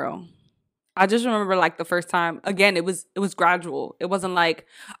a girl. I just remember, like, the first time, again, it was gradual. It wasn't like,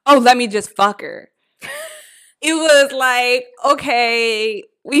 oh, let me just fuck her. It was like, okay,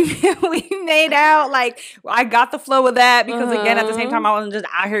 we made out. Like, I got the flow of that, because again, at the same time, I wasn't just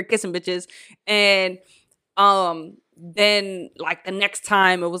out here kissing bitches. And then, like, the next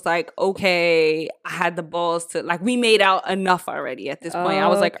time, it was like, okay, I had the balls to, like, we made out enough already at this point. I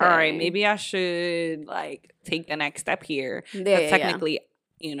was like, all right, maybe I should, like, take the next step here. Because technically,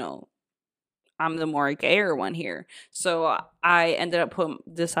 you know, I'm the more gayer one here. So I ended up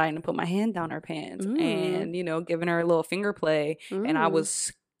deciding to put my hand down her pants and, you know, giving her a little finger play. And I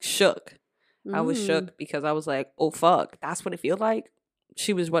was shook. I was shook, because I was like, oh, fuck, that's what it feels like?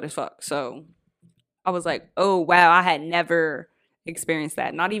 She was what as fuck. So I was like, oh, wow, I had never experienced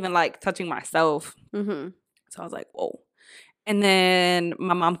that. Not even, like, touching myself. So I was like, whoa. And then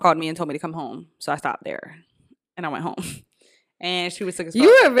my mom called me and told me to come home. So I stopped there and I went home. And she was sick as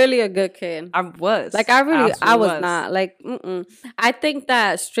You fuck. were really a good kid. I was. Like, I was absolutely not. Like, I think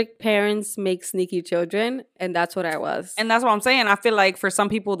that strict parents make sneaky children, and that's what I was. And that's what I'm saying. I feel like for some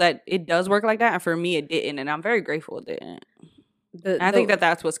people that it does work like that, and for me it didn't. And I'm very grateful it didn't. I think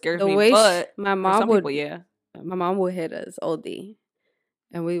that's what scares me. But my for mom some would, people, yeah. my mom would hit us OD,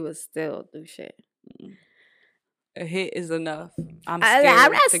 and we would still do shit. A hit is enough. I'm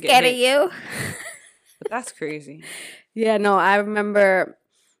not to get scared of hit. you. But that's crazy. Yeah, no, I remember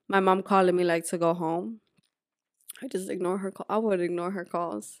my mom calling me like to go home. I just ignore her call. I would ignore her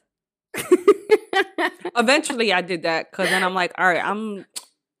calls. Eventually, I did that because then I'm like, all right, I'm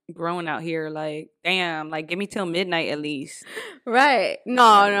growing out here. Like, damn, like give me till midnight at least. Right?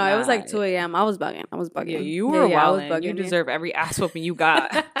 No, it was Nah. like 2 a.m. I was bugging. Yeah, you were wilding. You deserve every ass whooping you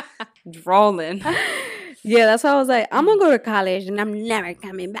got. Drawling. Yeah, that's why I was like, I'm gonna go to college and I'm never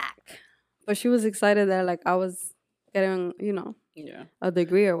coming back. But she was excited that like I was getting, Yeah. a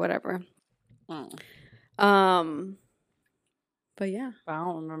degree or whatever. But yeah. I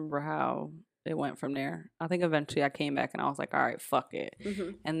don't remember how it went from there. I think eventually I came back and I was like, all right, fuck it. Mm-hmm.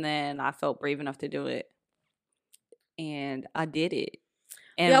 And then I felt brave enough to do it. And I did it.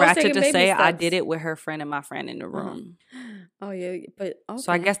 And Yeah, I was ratchet taking to baby say, I steps. did it with her friend and my friend in the room. Oh yeah, but okay.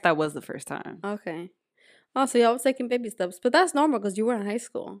 So I guess that was the first time. Okay. Oh, so y'all was taking baby steps, but that's normal because you were in high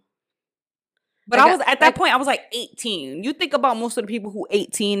school. But Like, I was at that point, I was like 18. You think about most of the people who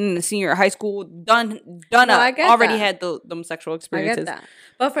 18 in the senior high school done No, up, I get already that. had them sexual I experiences. get that.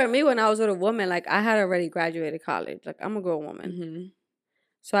 But for me, when I was with a woman, like I had already graduated college. Like I'm a grown woman, Mm-hmm.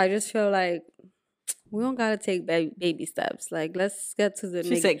 so I just feel like we don't gotta take baby steps. Like let's get to the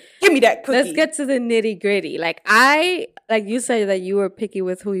She said, "Give me that cookie." let's get to the nitty gritty. Like you said that you were picky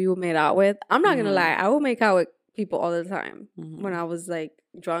with who you made out with. I'm not gonna lie. I would make out with people all the time when I was like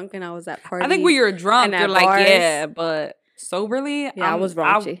drunk and I was at parties. I think when you're drunk, and you're at like, bars. yeah, but soberly, I was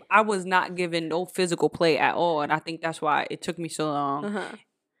raunchy. I was not given no physical play at all, and I think that's why it took me so long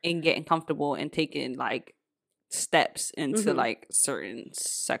in getting comfortable and taking like steps into like certain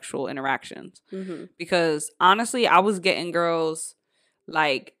sexual interactions. Because honestly, I was getting girls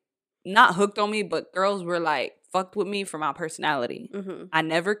like not hooked on me, but girls were like fucked with me for my personality. I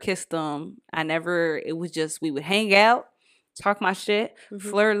never kissed them. It was just, we would hang out, talk my shit,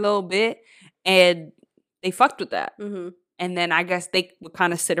 flirt a little bit, and they fucked with that. And then I guess they would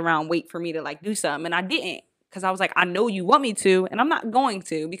kind of sit around, wait for me to like do something. And I didn't. Because I was like, I know you want me to, and I'm not going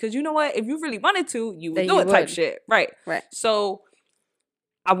to. Because you know what? If you really wanted to, you would do it type shit. Right. So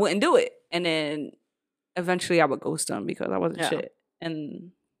I wouldn't do it. And then eventually I would ghost them because I wasn't shit.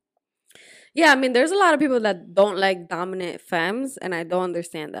 And yeah, I mean, there's a lot of people that don't like dominant femmes, and I don't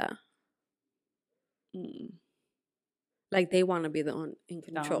understand that. Like, they want to be the one in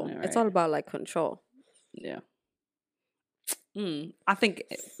control. Dominant, right. It's all about, like, control. Yeah. I think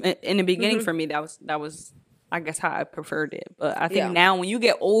in the beginning for me, that was I guess how I preferred it. But I think now when you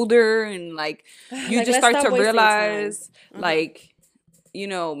get older and like you Like, just let's start to stop wasting realize time. like, you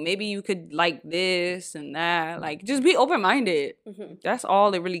know, maybe you could like this and that. Like just be open-minded. That's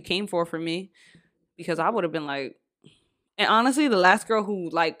all it really came for me. Because I would have been like, and honestly, the last girl who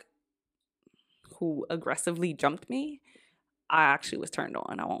aggressively jumped me, I actually was turned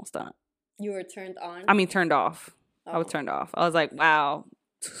on. I won't stunt. You were turned on? I mean, turned off. I was turned off. I was like, wow,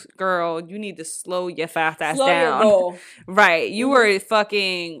 girl, you need to slow your fast ass down. Right. You were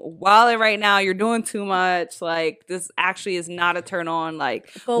fucking wilding right now. You're doing too much. Like, this actually is not a turn on. Like,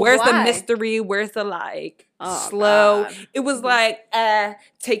 But where's the why? mystery? Where's the, like, Oh, slow? God. It was like,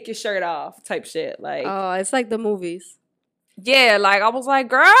 take your shirt off type shit. Like, Oh, it's like the movies. yeah, like, I was like,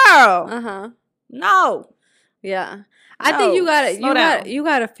 girl, Uh-huh. no. Yeah. I think you slow down. you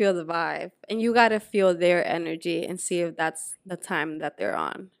gotta feel the vibe, and you gotta feel their energy and see if that's the time that they're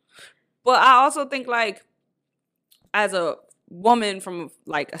on. But I also think, like, as a woman from,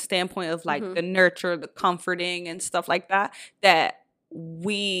 like, a standpoint of, like, the nurture, the comforting and stuff like that, that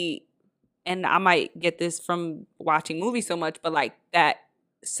we, and I might get this from watching movies so much, but, like, that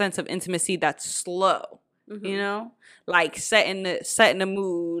sense of intimacy that's slow, you know? Like, setting the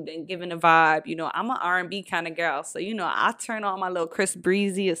mood and giving a vibe. You know, I'm an R&B kind of girl. So, you know, I turn on my little Chris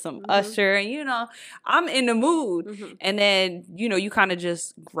Breezy or some Usher. And, you know, I'm in the mood. And then, you know, you kind of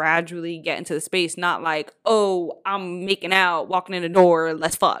just gradually get into the space. Not like, oh, I'm making out, walking in the door,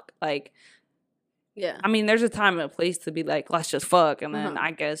 let's fuck. Like, Yeah. I mean, there's a time and a place to be like, let's just fuck. And then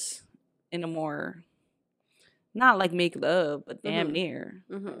I guess in a more, not like make love, but damn near.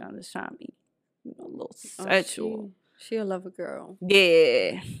 You know, I'm just trying to be, you know, a little sexual. She a lover girl.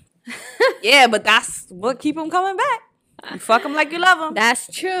 Yeah. Yeah, but that's what keep them coming back. You fuck them like you love them. That's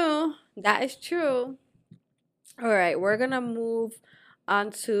true. That is true. All right, we're gonna move on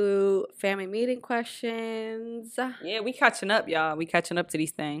to family meeting questions. Yeah, we catching up, y'all. We catching up to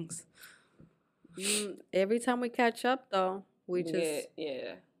these things. Every time we catch up, though, we just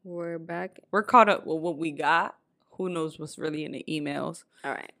yeah. we're back. We're caught up with what we got. Who knows what's really in the emails?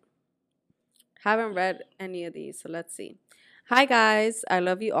 All right. Haven't read any of these, so let's see. Hi guys, I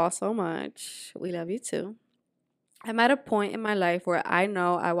love you all so much. We love you too. I'm at a point in my life where I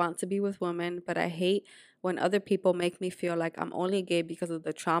know I want to be with women, but I hate when other people make me feel like I'm only gay because of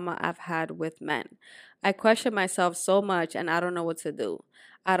the trauma I've had with men. I question myself so much and I don't know what to do.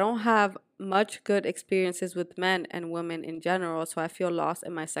 I don't have much good experiences with men and women in general, so I feel lost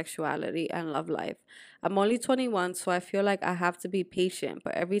in my sexuality and love life. I'm only 21, so I feel like I have to be patient,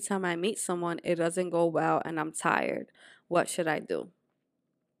 but every time I meet someone, it doesn't go well and I'm tired. What should I do?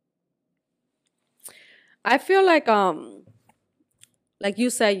 I feel like you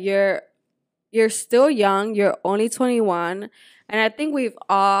said, you're still young, you're only 21, and I think we've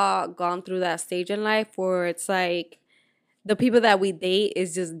all gone through that stage in life where it's like the people that we date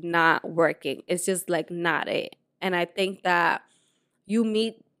is just not working. It's just like not it. And I think that you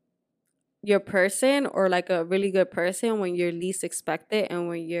meet your person or like a really good person when you're least expect it and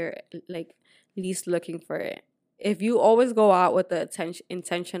when you're like least looking for it. If you always go out with the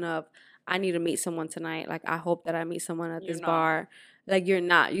intention of I need to meet someone tonight, like I hope that I meet someone at this bar, like you're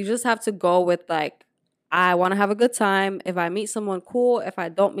not. You just have to go with like I want to have a good time. If I meet someone, cool. If I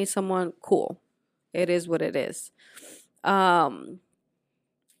don't meet someone, cool. It is what it is. But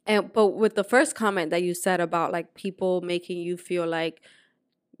with the first comment that you said about like people making you feel like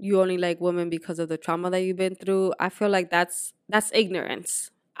you only like women because of the trauma that you've been through, I feel like that's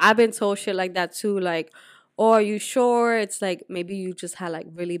ignorance. I've been told shit like that too, like, oh, are you sure? It's like maybe you just had like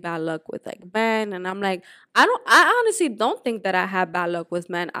really bad luck with like men. And I'm like, I honestly don't think that I had bad luck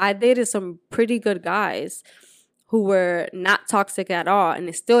with men. I dated some pretty good guys who were not toxic at all, and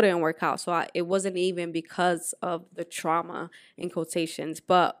it still didn't work out. So it wasn't even because of the trauma, in quotations.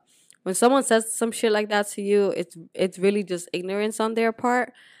 But when someone says some shit like that to you, it's really just ignorance on their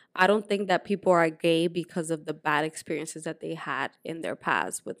part. I don't think that people are gay because of the bad experiences that they had in their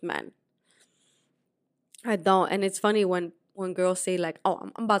past with men. I don't. And it's funny when girls say like,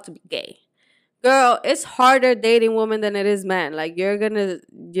 oh, I'm about to be gay. Girl, it's harder dating women than it is men. Like you're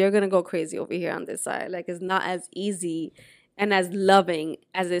gonna go crazy over here on this side. Like it's not as easy and as loving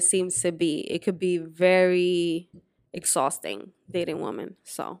as it seems to be. It could be very exhausting dating women.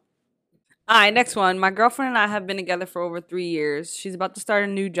 So all right, next one. My girlfriend and I have been together for over 3 years. She's about to start a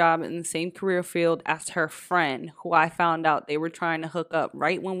new job in the same career field as her friend, who I found out they were trying to hook up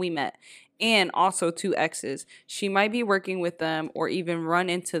right when we met, and also 2 exes. She might be working with them or even run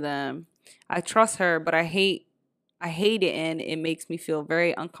into them. I trust her, but I hate it and it makes me feel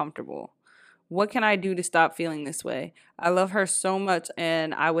very uncomfortable. What can I do to stop feeling this way? I love her so much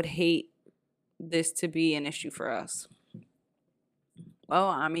and I would hate this to be an issue for us. Well,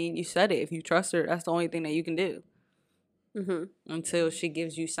 I mean, you said it. If you trust her, that's the only thing that you can do. Until she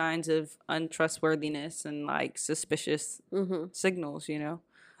gives you signs of untrustworthiness and like suspicious signals, you know.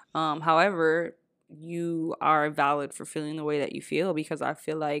 However, you are valid for feeling the way that you feel, because I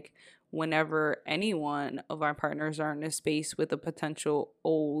feel like whenever any one of our partners are in a space with a potential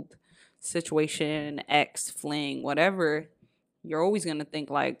old situation, ex, fling, whatever, you're always going to think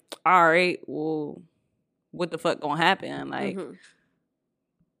like, all right, well, what the fuck gonna happen? Like,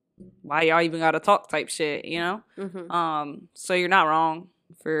 why y'all even gotta talk type shit, you know? So you're not wrong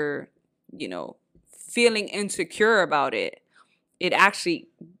for, you know, feeling insecure about it. It actually,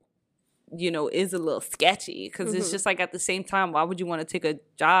 you know, is a little sketchy because it's just like at the same time, why would you want to take a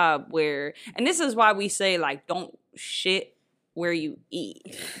job where, and this is why we say like, don't shit where you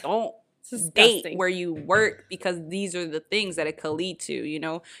eat. Don't date where you work, because these are the things that it could lead to. You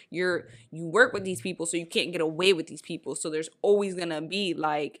know, you work with these people, so you can't get away with these people. So there's always gonna be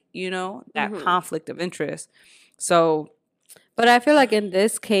like, you know, that conflict of interest. So, but I feel like in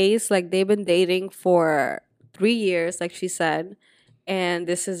this case, like they've been dating for 3 years, like she said, and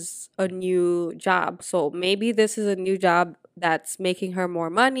this is a new job. So maybe this is a new job that's making her more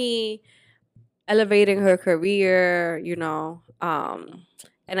money, elevating her career, you know.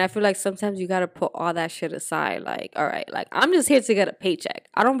 And I feel like sometimes you got to put all that shit aside. Like, all right, like I'm just here to get a paycheck.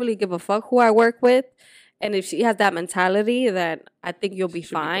 I don't really give a fuck who I work with. And if she has that mentality, then I think you'll be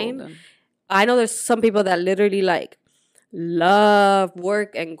fine. I know there's some people that literally like love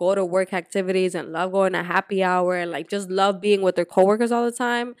work and go to work activities and love going to happy hour and like just love being with their coworkers all the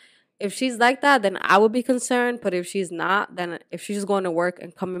time. If she's like that, then I would be concerned. But if she's not, then if she's just going to work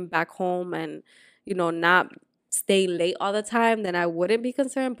and coming back home and, not stay late all the time, then I wouldn't be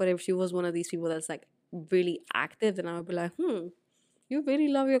concerned. But if she was one of these people that's like really active, then I would be like, you really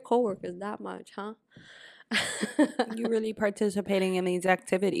love your coworkers that much, huh? You really participating in these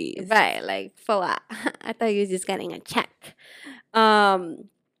activities. Right, like, for what? I thought you were just getting a check.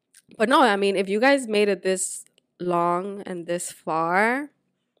 But no, I mean, if you guys made it this long and this far,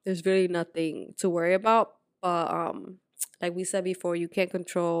 there's really nothing to worry about. But like we said before, you can't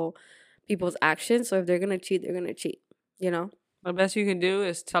control people's actions. So if they're gonna cheat, they're gonna cheat. You know. The best you can do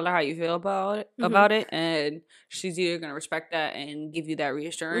is tell her how you feel about it, and she's either gonna respect that and give you that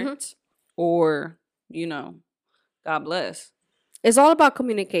reassurance, or God bless. It's all about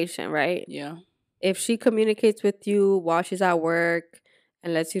communication, right? Yeah. If she communicates with you while she's at work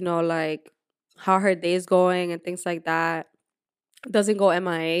and lets you know like how her day is going and things like that, doesn't go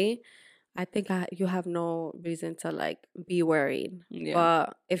MIA, I think you have no reason to like be worried. Yeah.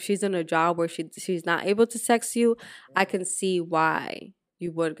 But if she's in a job where she's not able to text you, I can see why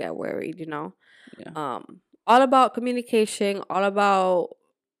you would get worried, Yeah. All about communication, all about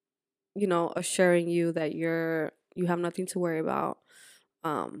assuring you that you have nothing to worry about.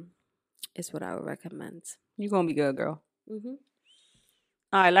 Is what I would recommend. You're gonna be good, girl. All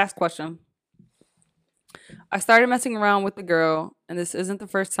right, last question. I started messing around with the girl, and this isn't the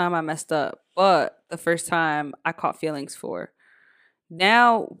first time I messed up, but the first time I caught feelings for.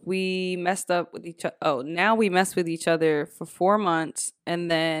 Now we messed with each other for 4 months, and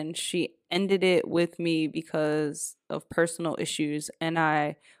then she ended it with me because of personal issues, and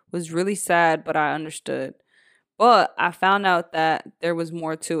I was really sad, but I understood. But I found out that there was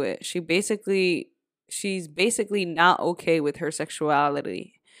more to it. She's basically not okay with her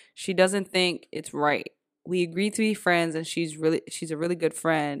sexuality. She doesn't think it's right. We agreed to be friends, and she's a really good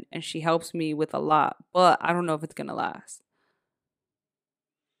friend, and she helps me with a lot, but I don't know if it's gonna last.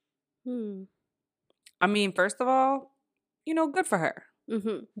 I mean, first of all, good for her.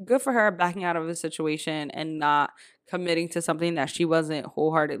 Good for her backing out of a situation and not committing to something that she wasn't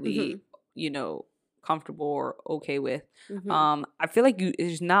wholeheartedly, comfortable or okay with. I feel like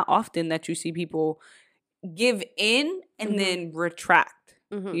it's not often that you see people give in and then retract.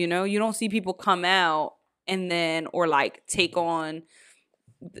 You don't see people come out and then or like take on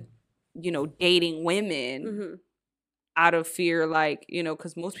dating women out of fear, like,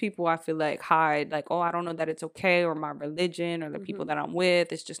 because most people I feel like hide, like, oh, I don't know that it's okay, or my religion or the people that I'm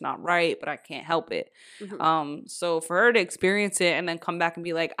with, it's just not right, but I can't help it. So for her to experience it and then come back and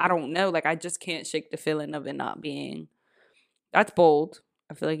be like, I don't know, like, I just can't shake the feeling of it not being, that's bold.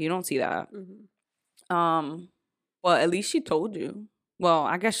 I feel like you don't see that. Well, at least she told you. Well,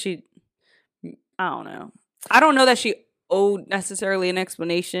 I guess I don't know. I don't know that she owed necessarily an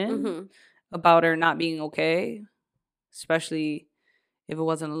explanation about her not being okay, especially if it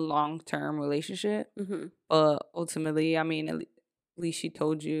wasn't a long-term relationship. But ultimately, I mean, at least she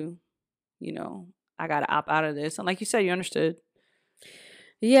told you, I got to opt out of this. And like you said, you understood.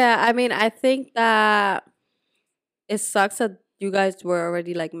 Yeah, I mean, I think that it sucks that you guys were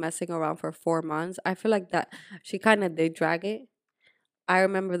already like messing around for 4 months. I feel like that she kind of did drag it. I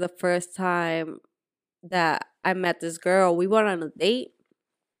remember the first time that I met this girl, we went on a date.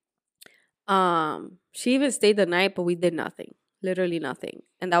 She even stayed the night, but we did nothing. Literally nothing.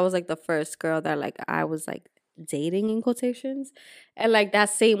 And that was like the first girl that like I was like dating in quotations. And like that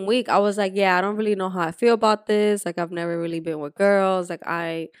same week I was like, yeah, I don't really know how I feel about this. Like I've never really been with girls. Like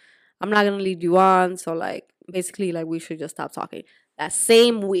I'm not gonna lead you on. So like basically like we should just stop talking. That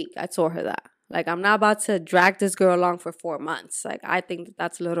same week I told her that. Like I'm not about to drag this girl along for 4 months. Like I think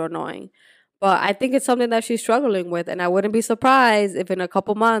that's a little annoying. But I think it's something that she's struggling with. And I wouldn't be surprised if in a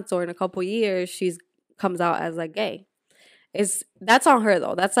couple months or in a couple years she comes out as like gay. That's on her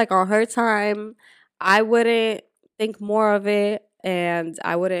though. That's like on her time. I wouldn't think more of it, and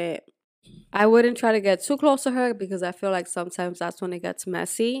I wouldn't try to get too close to her, because I feel like sometimes that's when it gets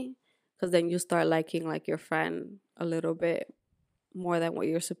messy, because then you start liking like your friend a little bit more than what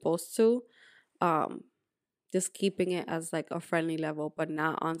you're supposed to. Just keeping it as like a friendly level, but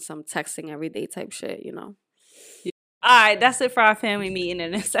not on some texting everyday type shit, Yeah. All right, that's it for our family meeting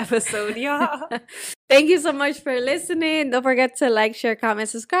in this episode, y'all. Thank you so much for listening. Don't forget to like, share, comment,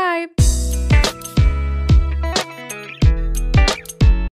 subscribe.